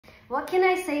What can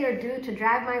I say or do to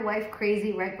drive my wife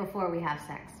crazy right before we have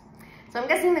sex? So I'm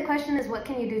guessing the question is, what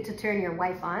can you do to turn your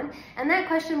wife on? And that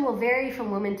question will vary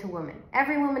from woman to woman.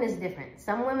 Every woman is different.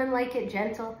 Some women like it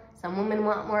gentle, some women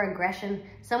want more aggression,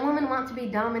 some women want to be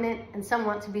dominant, and some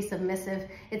want to be submissive.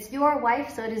 It's your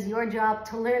wife, so it is your job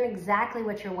to learn exactly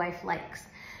what your wife likes.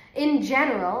 In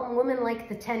general, women like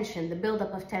the tension, the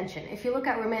buildup of tension. If you look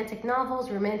at romantic novels,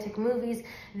 romantic movies,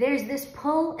 there's this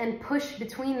pull and push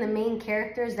between the main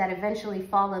characters that eventually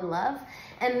fall in love.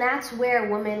 And that's where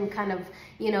women kind of,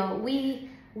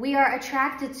 we are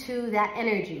attracted to that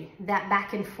energy, that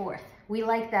back and forth. We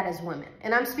like that as women.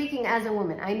 And I'm speaking as a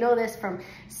woman. I know this from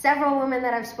several women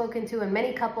that I've spoken to and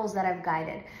many couples that I've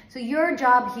guided. So your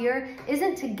job here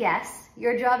isn't to guess.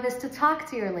 Your job is to talk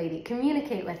to your lady,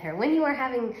 communicate with her. When you are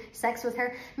having sex with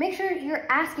her, make sure you're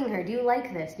asking her, do you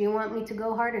like this? Do you want me to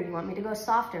go harder? Do you want me to go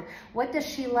softer? What does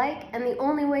she like? And the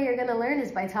only way you're gonna learn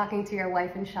is by talking to your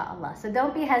wife, inshallah. So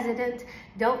don't be hesitant,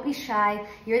 don't be shy.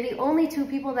 You're the only two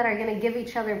people that are gonna give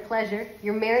each other pleasure.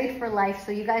 You're married for life,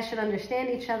 so you guys should understand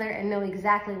each other and know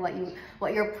exactly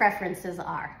what your preferences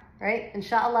are, right?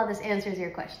 Inshallah, this answers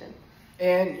your question.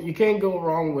 And you can't go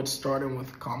wrong with starting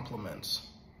with compliments.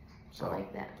 So I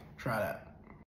like that. Try that.